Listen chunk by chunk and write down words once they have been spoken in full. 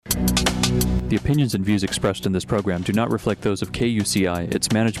The opinions and views expressed in this program do not reflect those of KUCI,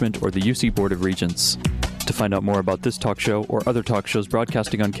 its management, or the UC Board of Regents. To find out more about this talk show or other talk shows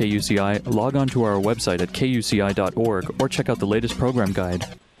broadcasting on KUCI, log on to our website at kuci.org or check out the latest program guide.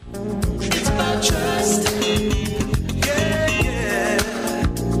 It's about trust. Yeah, yeah.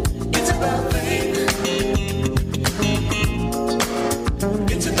 It's about faith.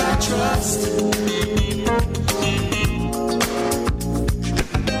 It's about trust.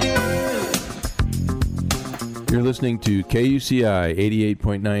 You're listening to KUCI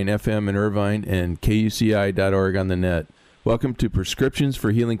 88.9 FM in Irvine and KUCI.org on the net. Welcome to Prescriptions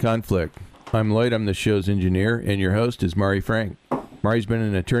for Healing Conflict. I'm Lloyd, I'm the show's engineer, and your host is Mari Frank. Mari's been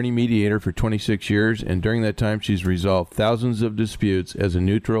an attorney mediator for 26 years, and during that time she's resolved thousands of disputes as a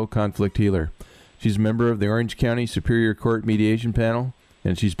neutral conflict healer. She's a member of the Orange County Superior Court Mediation Panel,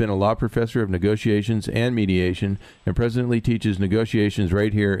 and she's been a law professor of negotiations and mediation, and presently teaches negotiations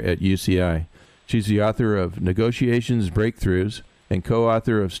right here at UCI. She's the author of Negotiations Breakthroughs and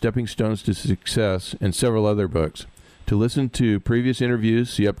co-author of Stepping Stones to Success and several other books. To listen to previous interviews,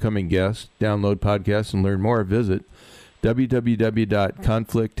 see upcoming guests, download podcasts, and learn more, visit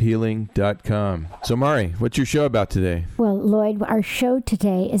www.conflicthealing.com. So, Mari, what's your show about today? Well, Lloyd, our show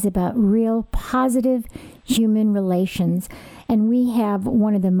today is about real positive human relations, and we have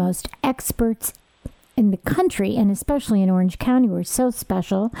one of the most experts in the country, and especially in Orange County. We're so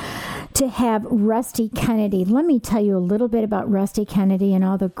special to have Rusty Kennedy. Let me tell you a little bit about Rusty Kennedy and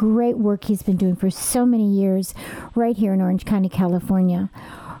all the great work he's been doing for so many years right here in Orange County, California.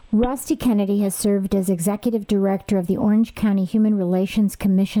 Rusty Kennedy has served as executive director of the Orange County Human Relations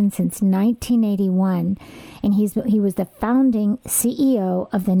Commission since 1981, and he was the founding CEO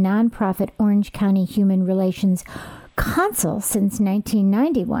of the nonprofit Orange County Human Relations Council since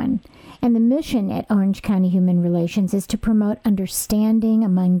 1991. And the mission at Orange County Human Relations is to promote understanding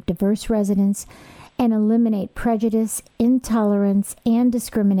among diverse residents and eliminate prejudice, intolerance, and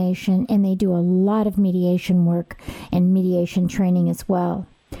discrimination, and they do a lot of mediation work and mediation training as well.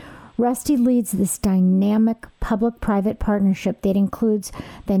 Rusty leads this dynamic public-private partnership that includes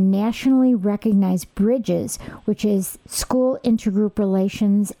the nationally recognized Bridges, which is School Intergroup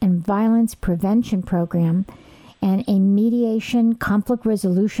Relations and Violence Prevention Program, and a mediation conflict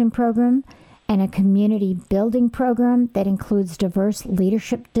resolution program, and a community building program that includes diverse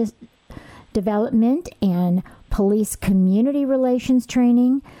leadership development and police community relations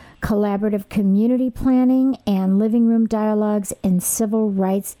training, collaborative community planning, and living room dialogues and civil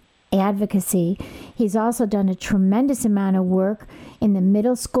rights advocacy. He's also done a tremendous amount of work in the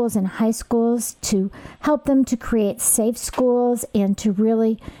middle schools and high schools to help them to create safe schools and to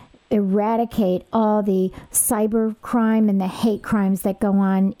really eradicate all the cyber crime and the hate crimes that go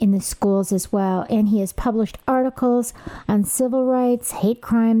on in the schools as well. And he has published articles on civil rights, hate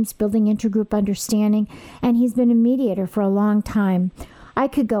crimes, building intergroup understanding, and he's been a mediator for a long time. I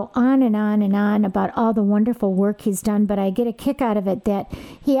could go on and on and on about all the wonderful work he's done, but I get a kick out of it that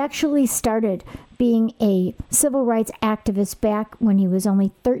he actually started being a civil rights activist back when he was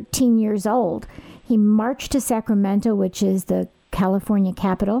only 13 years old. He marched to Sacramento, which is the California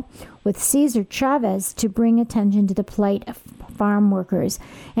capital, with Cesar Chavez to bring attention to the plight of farm workers.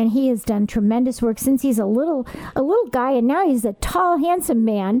 And he has done tremendous work since he's a little guy, and now he's a tall, handsome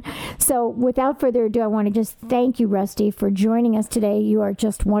man. So without further ado, I want to just thank you, Rusty, for joining us today. You are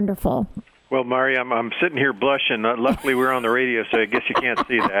just wonderful. Well, Mari, I'm sitting here blushing. Luckily, we're on the radio, so I guess you can't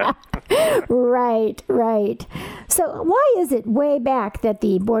see that. Right. So why is it way back that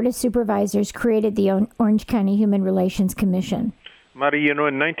the Board of Supervisors created the Orange County Human Relations Commission? Mari, in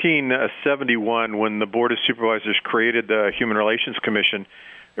 1971, when the Board of Supervisors created the Human Relations Commission,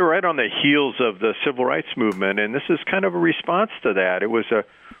 they were right on the heels of the Civil Rights Movement, and this is kind of a response to that. It was a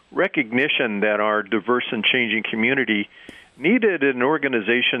recognition that our diverse and changing community needed an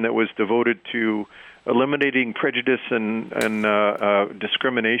organization that was devoted to eliminating prejudice and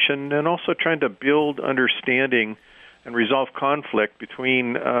discrimination, and also trying to build understanding and resolve conflict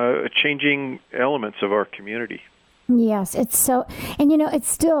between changing elements of our community. Yes, it's so, and it's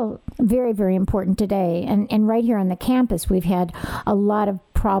still very, very important today. And right here on the campus, we've had a lot of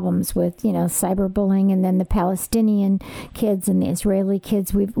problems with, cyberbullying, and then the Palestinian kids and the Israeli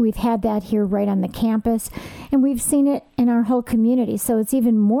kids. We've had that here right on the campus, and we've seen it in our whole community. So it's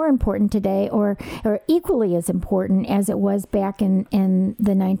even more important today, or equally as important as it was back in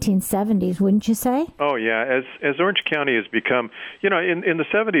the 1970s, wouldn't you say? Oh, yeah. As Orange County has become, in the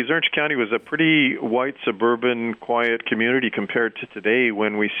 70s, Orange County was a pretty white, suburban, quiet community compared to today,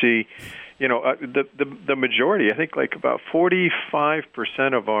 when we see the majority, I think like about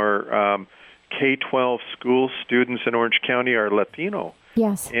 45% of our K-12 school students in Orange County are Latino.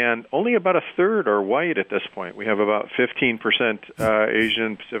 Yes. And only about a third are white at this point. We have about 15%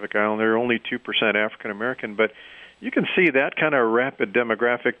 Asian, Pacific Islander, only 2% African American. But you can see that kind of rapid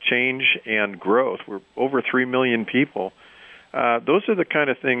demographic change and growth. We're over 3 million people. Those are the kind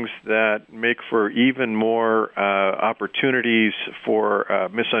of things that make for even more opportunities for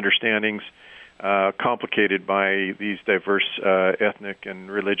misunderstandings, complicated by these diverse ethnic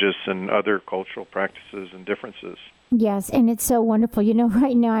and religious and other cultural practices and differences. Yes, and it's so wonderful. You know,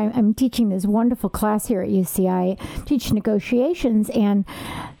 right now I'm teaching this wonderful class here at UCI, teach negotiations, and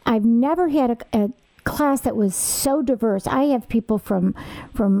I've never had a class that was so diverse. I have people from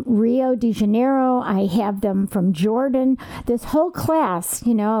Rio de Janeiro. I have them from Jordan. This whole class,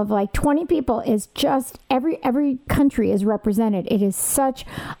 you know, of like 20 people is just every country is represented. It is such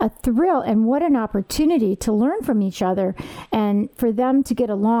a thrill, and what an opportunity to learn from each other and for them to get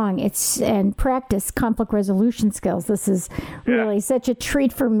along. And practice conflict resolution skills. This is really such a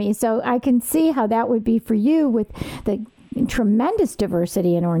treat for me. So I can see how that would be for you with the tremendous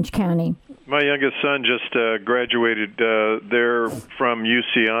diversity in Orange County. My youngest son just graduated there from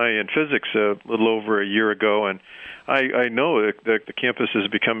UCI in physics a little over a year ago, and I know that the campus has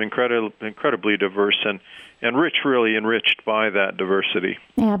become incredibly diverse and really enriched by that diversity.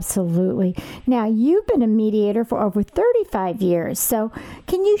 Absolutely. Now, you've been a mediator for over 35 years, so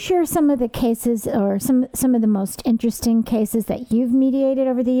can you share some of the cases or some of the most interesting cases that you've mediated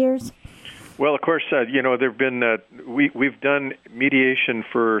over the years? Well, of course, you know, there've been we've done mediation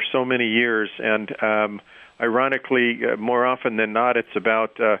for so many years, and ironically, more often than not, it's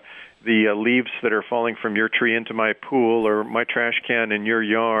about the leaves that are falling from your tree into my pool, or my trash can in your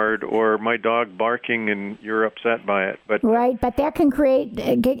yard, or my dog barking and you're upset by it. But right, but that can create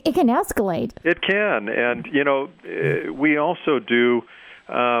it can escalate. It can, and you know, we also do.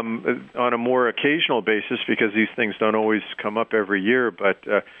 On a more occasional basis, because these things don't always come up every year, but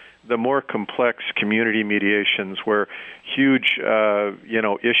the more complex community mediations where huge,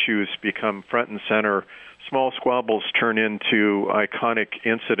 issues become front and center, small squabbles turn into iconic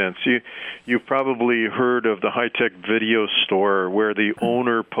incidents. You've probably heard of the high-tech video store where the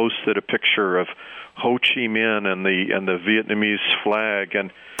owner posted a picture of Ho Chi Minh and the Vietnamese flag,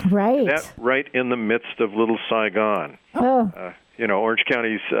 and that right in the midst of Little Saigon. Orange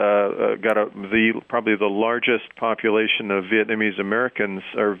County's got probably the largest population of Vietnamese Americans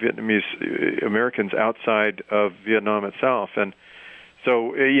or Vietnamese Americans outside of Vietnam itself, and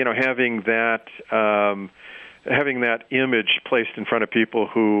so having that image placed in front of people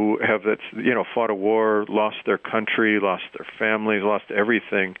who have fought a war, lost their country, lost their families, lost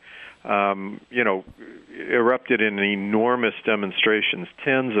everything, erupted in enormous demonstrations.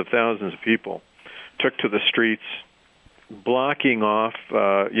 Tens of thousands of people took to the streets, blocking off,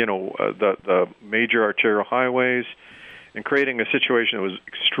 the major arterial highways, and creating a situation that was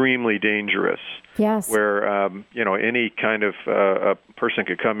extremely dangerous. Yes. Where any kind of a person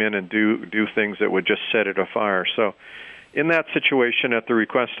could come in and do things that would just set it afire. So, in that situation, at the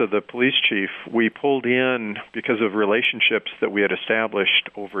request of the police chief, we pulled in, because of relationships that we had established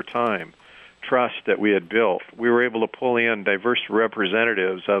over time, trust that we had built. We were able to pull in diverse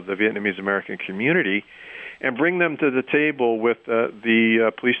representatives of the Vietnamese American community and bring them to the table with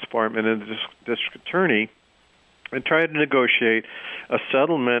the police department and the district attorney and try to negotiate a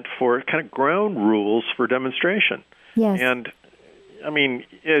settlement for kind of ground rules for demonstration. Yes. And I mean,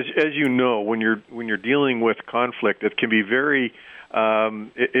 as you know, when you're dealing with conflict, it can be very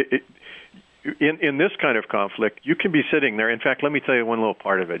in this kind of conflict, you can be sitting there. In fact, let me tell you one little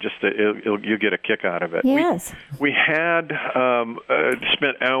part of it. Just you'll get a kick out of it. Yes. We had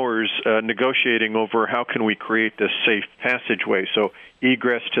spent hours negotiating over how can we create this safe passageway so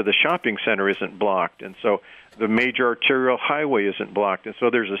egress to the shopping center isn't blocked, and so the major arterial highway isn't blocked, and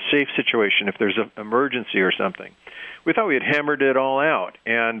so there's a safe situation if there's an emergency or something. We thought we had hammered it all out,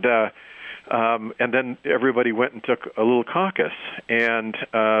 and then everybody went and took a little caucus, and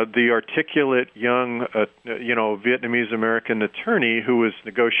the articulate young, Vietnamese American attorney who was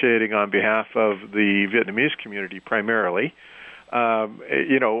negotiating on behalf of the Vietnamese community primarily,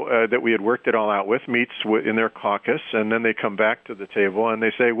 that we had worked it all out with, meets in their caucus, and then they come back to the table and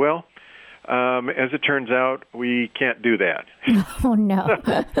they say, well, as it turns out, we can't do that. Oh, no.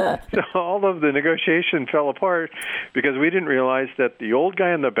 So all of the negotiation fell apart because we didn't realize that the old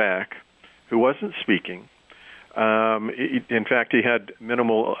guy in the back, who wasn't speaking, in fact, he had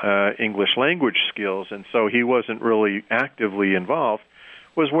minimal English language skills, and so he wasn't really actively involved,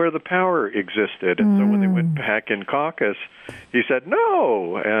 was where the power existed. And so when they went back in caucus, he said,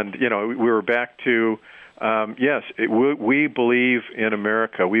 no. And, we were back to, yes, we believe in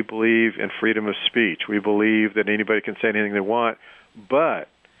America. We believe in freedom of speech. We believe that anybody can say anything they want, But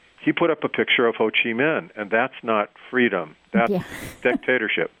he put up a picture of Ho Chi Minh, and that's not freedom. That's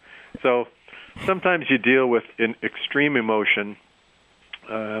dictatorship. So sometimes you deal with an extreme emotion,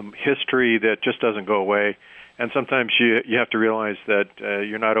 history that just doesn't go away, and sometimes you have to realize that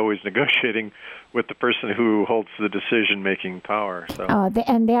you're not always negotiating with the person who holds the decision-making power. So.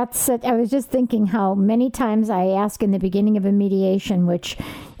 And that's it. I was just thinking how many times I ask in the beginning of a mediation, which,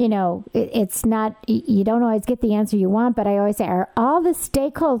 it's not, you don't always get the answer you want, but I always say, are all the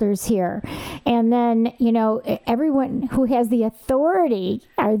stakeholders here? And then, everyone who has the authority,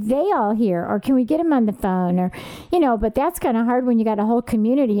 are they all here? Or can we get them on the phone? Or, but that's kind of hard when you got a whole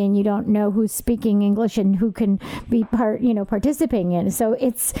community and you don't know who's speaking English and who can be participating in. So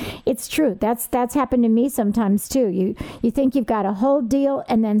it's true. That's happened to me sometimes too. You think you've got a whole deal,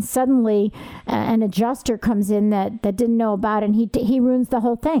 and then suddenly an adjuster comes in that didn't know about it, and he ruins the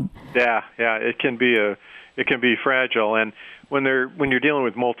whole thing. Yeah, it can be fragile, and when you're dealing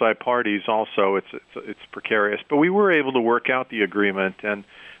with multi-parties, also it's precarious. But we were able to work out the agreement, and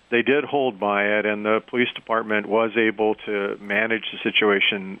they did hold by it, and the police department was able to manage the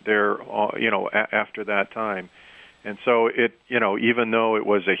situation there, after that time. And so it, even though it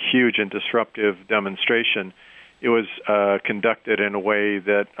was a huge and disruptive demonstration, it was conducted in a way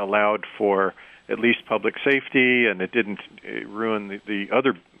that allowed for at least public safety, and it didn't ruin the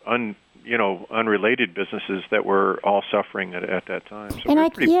other unrelated businesses that were all suffering at that time. So and I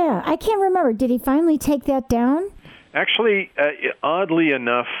can't remember. Did he finally take that down? Actually, oddly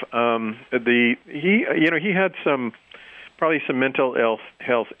enough, he had probably some mental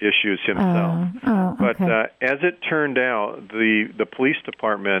health issues himself. But as it turned out, the police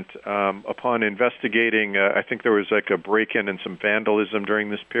department, upon investigating, I think there was like a break-in and some vandalism during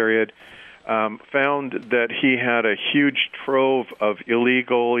this period, found that he had a huge trove of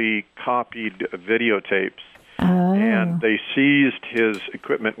illegally copied videotapes. And they seized his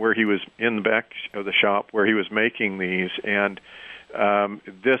equipment where he was in the back of the shop where he was making these. And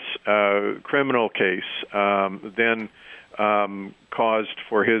this criminal case then caused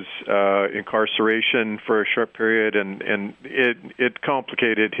for his incarceration for a short period, and it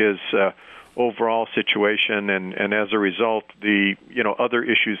complicated his overall situation, and as a result, the other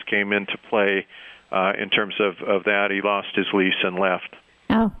issues came into play in terms of that. He lost his lease and left.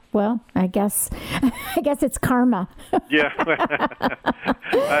 Oh, well, I guess it's karma. Yeah,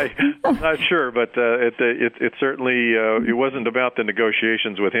 I'm not sure, but it certainly it wasn't about the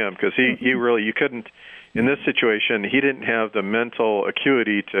negotiations with him, because he really, you couldn't. In this situation, he didn't have the mental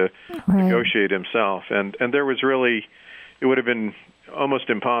acuity to negotiate himself, and there was really, it would have been almost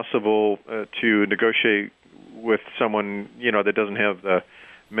impossible to negotiate with someone that doesn't have the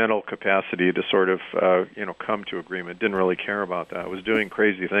mental capacity to sort of come to agreement. Didn't really care about that. Was doing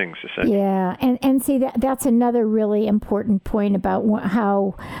crazy things, essentially. Yeah, and see that's another really important point about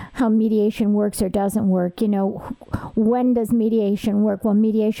how mediation works or doesn't work. When does mediation work? Well,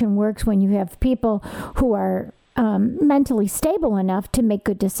 mediation works when you have people who are mentally stable enough to make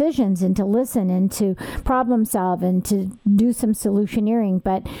good decisions and to listen and to problem solve and to do some solutioneering.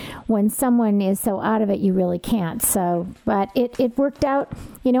 But when someone is so out of it, you really can't. So, but it worked out,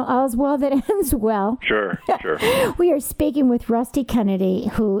 all's well that ends well. Sure. We are speaking with Rusty Kennedy,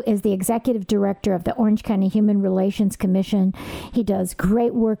 who is the executive director of the Orange County Human Relations Commission. He does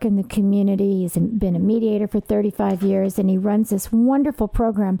great work in the community. He's been a mediator for 35 years, and he runs this wonderful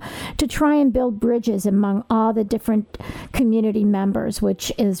program to try and build bridges among all the different community members,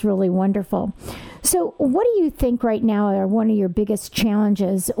 which is really wonderful. So what do you think right now are one of your biggest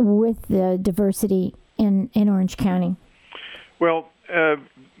challenges with the diversity in Orange County? Well, there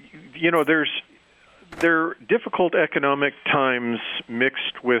are difficult economic times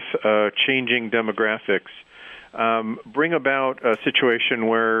mixed with changing demographics bring about a situation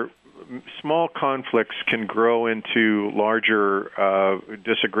where small conflicts can grow into larger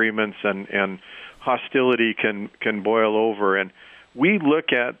disagreements, and hostility can boil over. And we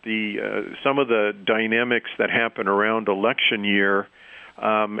look at some of the dynamics that happen around election year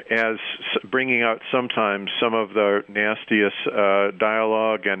as bringing out sometimes some of the nastiest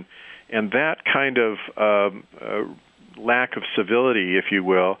dialogue, and that kind of lack of civility, if you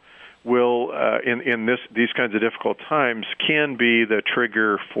will in these kinds of difficult times can be the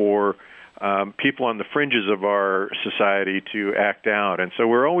trigger for people on the fringes of our society to act out. And so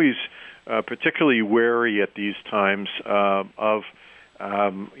we're always particularly wary at these times of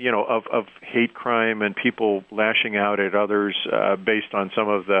hate crime and people lashing out at others based on some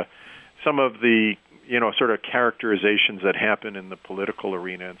of the sort of characterizations that happen in the political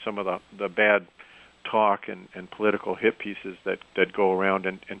arena, and some of the bad talk and political hit pieces that go around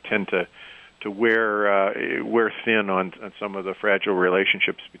and tend to wear thin on some of the fragile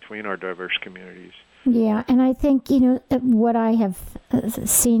relationships between our diverse communities. Yeah, and I think, what I have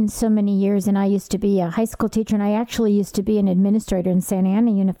seen so many years, and I used to be a high school teacher, and I actually used to be an administrator in Santa Ana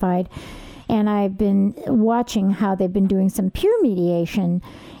Unified, and I've been watching how they've been doing some peer mediation.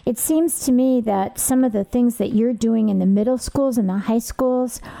 It seems to me that some of the things that you're doing in the middle schools and the high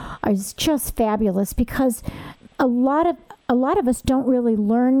schools are just fabulous, because a lot of us don't really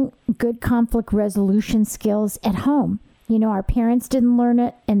learn good conflict resolution skills at home. Our parents didn't learn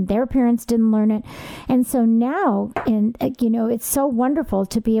it, and their parents didn't learn it. And so now, it's so wonderful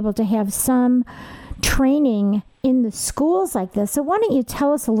to be able to have some training in the schools like this. So why don't you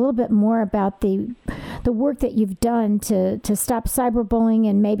tell us a little bit more about the work that you've done to stop cyberbullying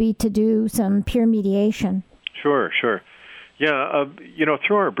and maybe to do some peer mediation? Sure. Yeah,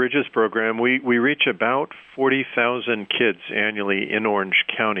 through our Bridges program, we reach about 40,000 kids annually in Orange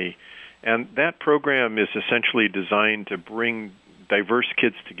County. And that program is essentially designed to bring diverse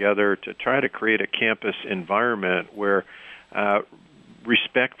kids together to try to create a campus environment where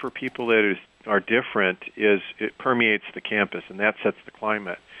respect for people that are different it permeates the campus, and that sets the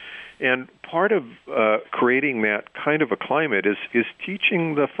climate. And part of creating that kind of a climate is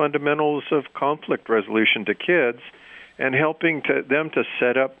teaching the fundamentals of conflict resolution to kids and helping them to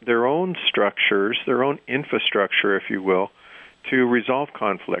set up their own structures, their own infrastructure, if you will, to resolve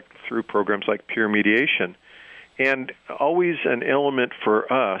conflict through programs like peer mediation. And always an element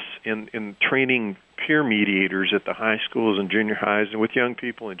for us in training peer mediators at the high schools and junior highs and with young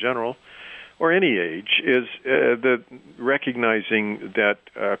people in general, or any age, is the recognizing that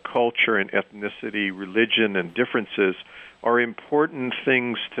culture and ethnicity, religion, and differences are important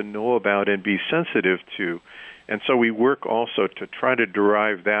things to know about and be sensitive to. And so we work also to try to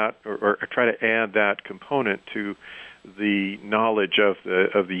derive that or try to add that component to the knowledge of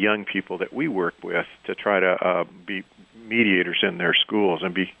the young people that we work with to try to be mediators in their schools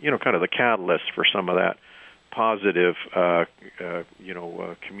and be kind of the catalyst for some of that positive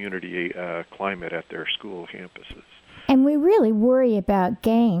community climate at their school campuses. And we really worry about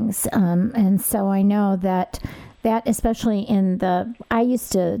gangs, and so I know that especially I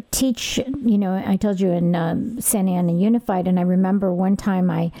used to teach, I told you in Santa Ana Unified, and I remember one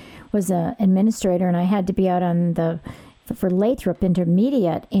time I was an administrator and I had to be out for Lathrop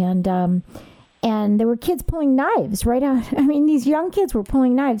Intermediate, and there were kids pulling knives right out. I mean, these young kids were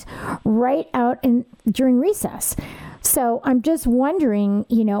pulling knives right out during recess. So I'm just wondering,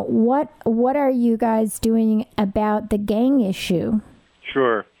 what are you guys doing about the gang issue?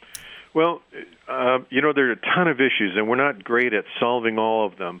 Sure. Well, there are a ton of issues, and we're not great at solving all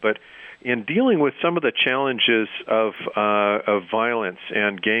of them. But in dealing with some of the challenges of violence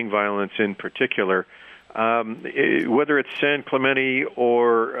and gang violence in particular, whether it's San Clemente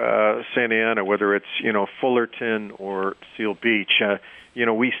or Santa Ana, whether it's Fullerton or Seal Beach,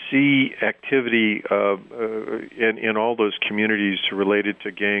 we see activity in all those communities related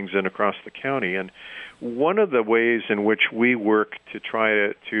to gangs and across the county. And one of the ways in which we work to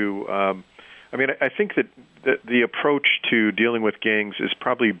try to I think that the approach to dealing with gangs is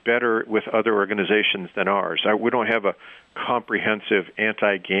probably better with other organizations than ours. We don't have a comprehensive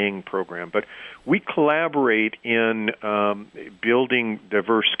anti-gang program, but we collaborate in building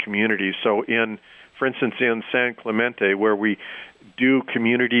diverse communities. So for instance, in San Clemente, where we do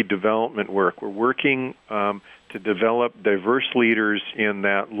community development work, we're working to develop diverse leaders in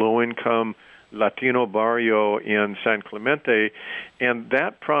that low-income Latino barrio in San Clemente, and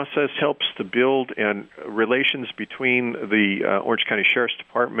that process helps to build relations between the Orange County Sheriff's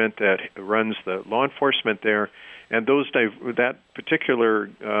Department that runs the law enforcement there and that particular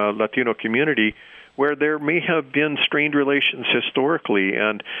Latino community where there may have been strained relations historically,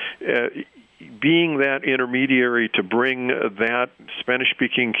 and being that intermediary to bring that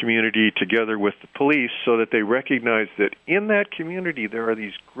Spanish-speaking community together with the police so that they recognize that in that community there are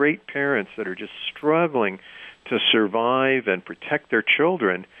these great parents that are just struggling to survive and protect their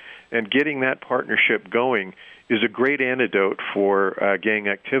children, and getting that partnership going is a great antidote for gang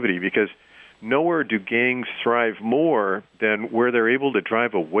activity, because nowhere do gangs thrive more than where they're able to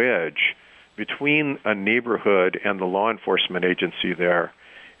drive a wedge between a neighborhood and the law enforcement agency there.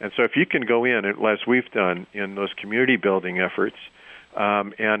 And so if you can go in, as we've done in those community building efforts,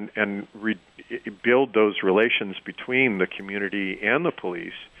 build those relations between the community and the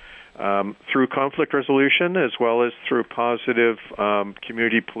police through conflict resolution, as well as through positive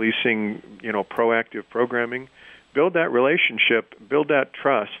community policing, proactive programming, build that relationship, build that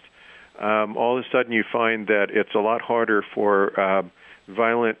trust, all of a sudden you find that it's a lot harder for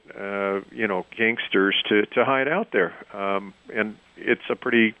violent, gangsters to hide out there. And it's a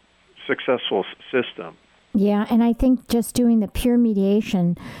pretty successful system. Yeah, and I think just doing the peer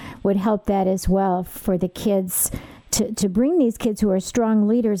mediation would help that as well for the kids to bring these kids who are strong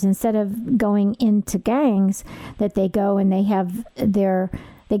leaders, instead of going into gangs, that they go and they have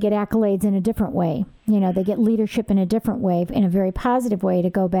they get accolades in a different way. They get leadership in a different way, in a very positive way, to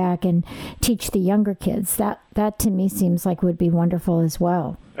go back and teach the younger kids. That to me seems like would be wonderful as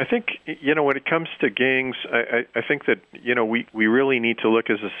well. I think, when it comes to gangs, I think that, we really need to look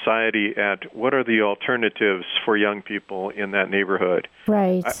as a society at what are the alternatives for young people in that neighborhood.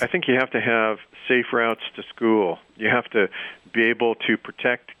 Right. I think you have to have safe routes to school. You have to be able to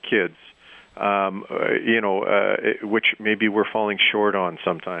protect kids, which maybe we're falling short on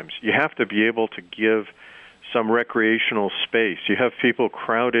sometimes. You have to be able to give some recreational space. You have people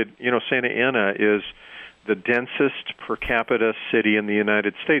crowded. Santa Ana is the densest per capita city in the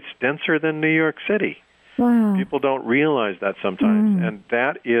United States, denser than New York City. Wow. People don't realize that sometimes, and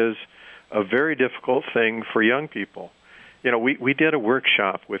that is a very difficult thing for young people. We did a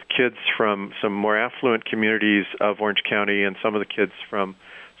workshop with kids from some more affluent communities of Orange County and some of the kids from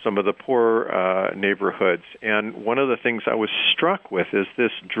some of the poor neighborhoods. And one of the things I was struck with is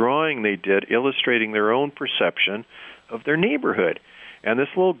this drawing they did illustrating their own perception of their neighborhood. And this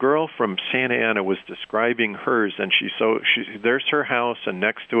little girl from Santa Ana was describing hers, and there's her house, and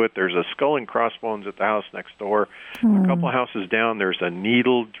next to it there's a skull and crossbones at the house next door. A couple of houses down there's a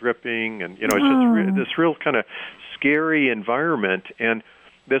needle dripping, and it's just this real kind of scary environment. And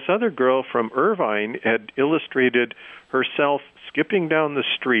this other girl from Irvine had illustrated herself skipping down the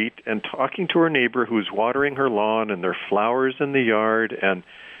street and talking to her neighbor who's watering her lawn, and there are flowers in the yard. And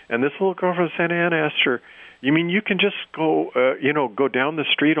this little girl from Santa Ana asked her, "You mean you can just go down the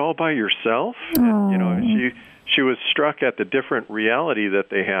street all by yourself?" And, she was struck at the different reality that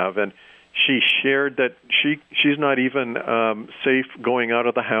they have, and she shared that she's not even safe going out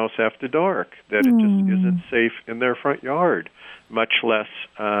of the house after dark. That it just isn't safe in their front yard, much less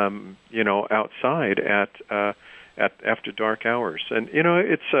outside at after dark hours. And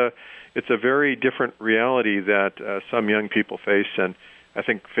it's a very different reality that some young people face, and I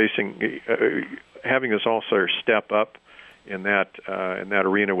think having us all sort of step up in that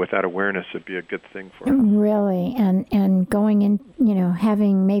arena with that awareness would be a good thing for us. Really, and going in,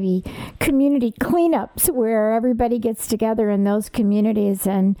 having maybe community cleanups where everybody gets together in those communities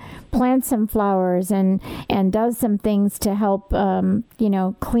and plants some flowers and does some things to help,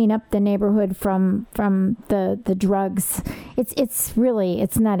 clean up the neighborhood from the drugs.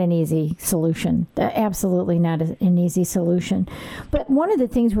 It's not an easy solution. Absolutely not an easy solution. But one of the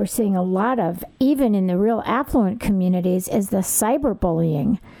things we're seeing a lot of, even in the real affluent communities, is the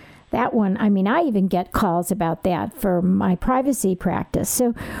cyberbullying. That one, I even get calls about that for my privacy practice.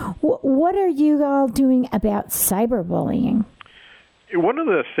 So what are you all doing about cyberbullying? One of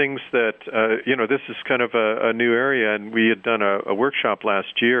the things that, this is kind of a new area, and we had done a workshop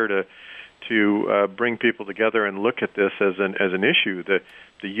last year to bring people together and look at this as an issue, the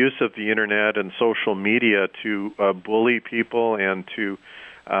use of the internet and social media to bully people and to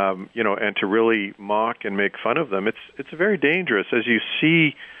and to really mock and make fun of them. It's very dangerous. As you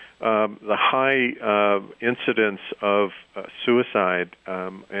see the high incidence of suicide,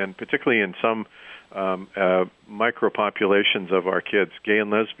 and particularly in some micro-populations of our kids, gay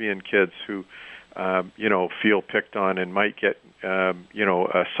and lesbian kids who, feel picked on and might get,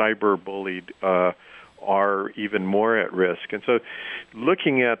 cyber-bullied, are even more at risk. And so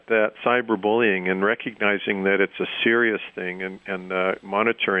looking at that cyberbullying and recognizing that it's a serious thing and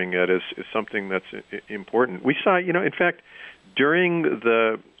monitoring it is something that's important. We saw, in fact, during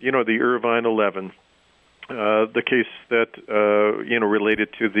the Irvine 11, the case that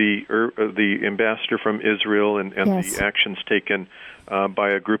related to the ambassador from Israel and Yes. the actions taken by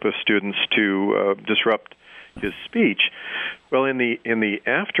a group of students to disrupt his speech. Well, in the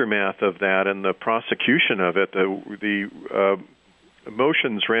aftermath of that and the prosecution of it, the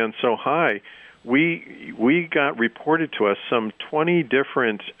emotions ran so high. We got reported to us some 20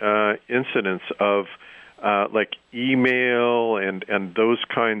 different incidents of like email and those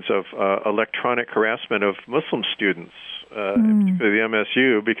kinds of electronic harassment of Muslim students, particularly the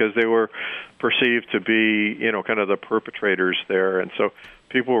MSU, because they were perceived to be, kind of the perpetrators there. And so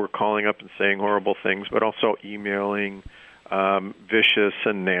people were calling up and saying horrible things, but also emailing vicious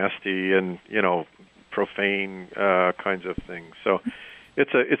and nasty and, profane kinds of things. So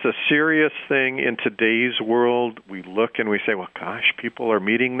it's a serious thing in today's world. We look and we say, well, gosh, people are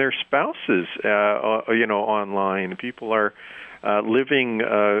meeting their spouses, online. People are living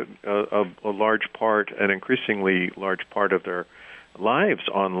a large part, an increasingly large part of their lives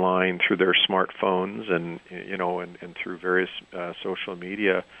online through their smartphones and through various social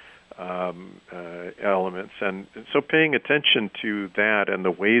media elements. And so paying attention to that and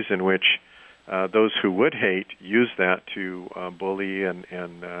the ways in which those who would hate use that to bully and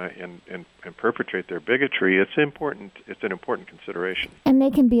perpetrate their bigotry, it's important. It's an important consideration. And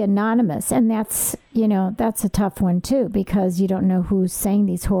they can be anonymous, and that's a tough one too, because you don't know who's saying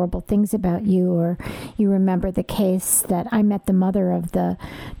these horrible things about you. Or you remember the case that I met the mother of the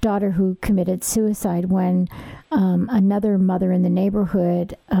daughter who committed suicide when another mother in the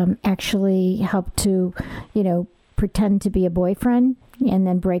neighborhood actually helped to, pretend to be a boyfriend and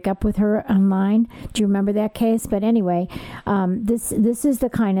then break up with her online. Do you remember that case? But anyway, this is the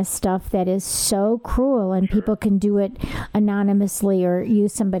kind of stuff that is so cruel, and people can do it anonymously or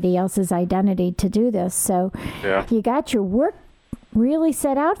use somebody else's identity to do this. So you got your work really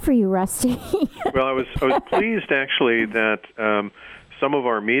set out for you, Rusty. Well, I was pleased actually that some of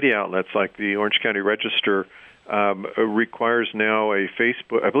our media outlets, like the Orange County Register, requires now a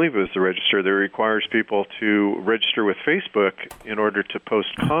Facebook, I believe it was the Register, that requires people to register with Facebook in order to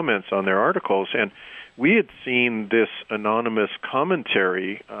post comments on their articles. And we had seen this anonymous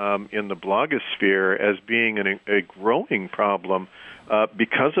commentary in the blogosphere as being a growing problem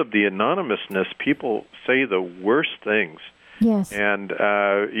because of the anonymousness. People say the worst things. Yes. And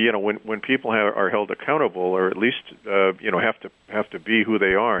when people are held accountable, or at least have to be who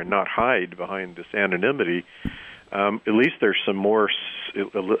they are and not hide behind this anonymity, at least there's some more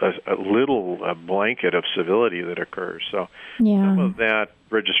a little blanket of civility that occurs. So some of that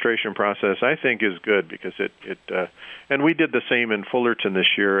registration process, I think, is good because it and we did the same in Fullerton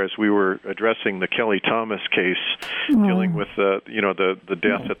this year as we were addressing the Kelly Thomas case, dealing with the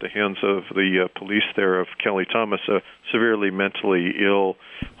death at the hands of the police there of Kelly Thomas, a severely mentally ill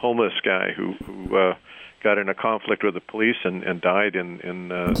homeless guy who got in a conflict with the police and died as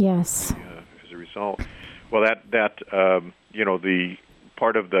a result. Well, the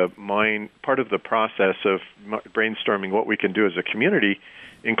part of the process of brainstorming what we can do as a community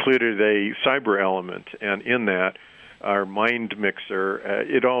included a cyber element, and in that, our mind mixer,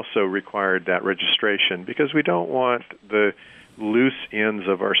 it also required that registration because we don't want the loose ends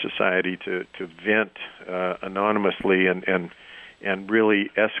of our society to vent anonymously and really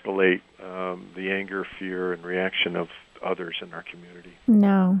escalate the anger, fear, and reaction of others in our community.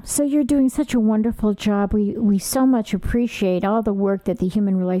 No. So you're doing such a wonderful job. We so much appreciate all the work that the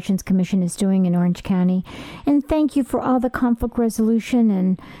Human Relations Commission is doing in Orange County. And thank you for all the conflict resolution,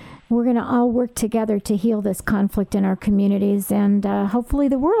 and we're going to all work together to heal this conflict in our communities and hopefully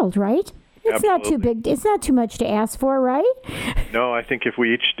the world, right? It's Absolutely. Not too big. It's not too much to ask for, right? No, I think if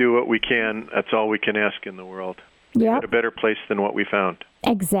we each do what we can, that's all we can ask in the world. Yeah. A better place than what we found.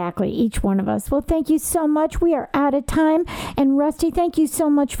 Exactly, each one of us. Well, thank you so much. We are out of time. And Rusty, thank you so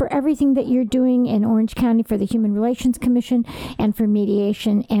much for everything that you're doing in Orange County for the Human Relations Commission and for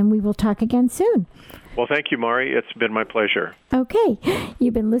mediation. And we will talk again soon. Well, thank you, Mari. It's been my pleasure. Okay.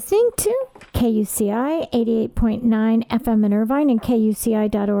 You've been listening to KUCI 88.9 FM in Irvine and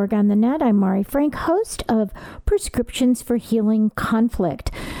KUCI.org on the net. I'm Mari Frank, host of Prescriptions for Healing Conflict.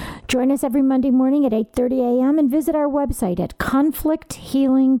 Join us every Monday morning at 8:30 a.m. and visit our website at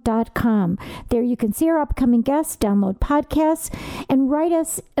conflicthealing.com. There you can see our upcoming guests, download podcasts, and write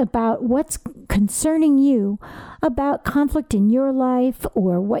us about what's concerning you about conflict in your life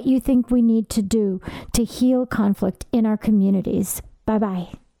or what you think we need to do to heal conflict in our communities. Bye-bye.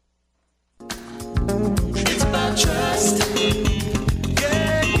 It's about trust.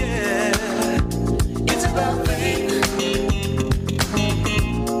 Yeah, yeah. It's about faith.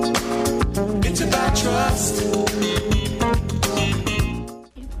 It's about trust.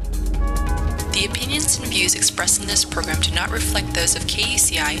 The opinions and views expressed in this program do not reflect those of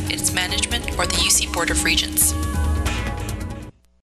KUCI, its management, or the UC Board of Regents.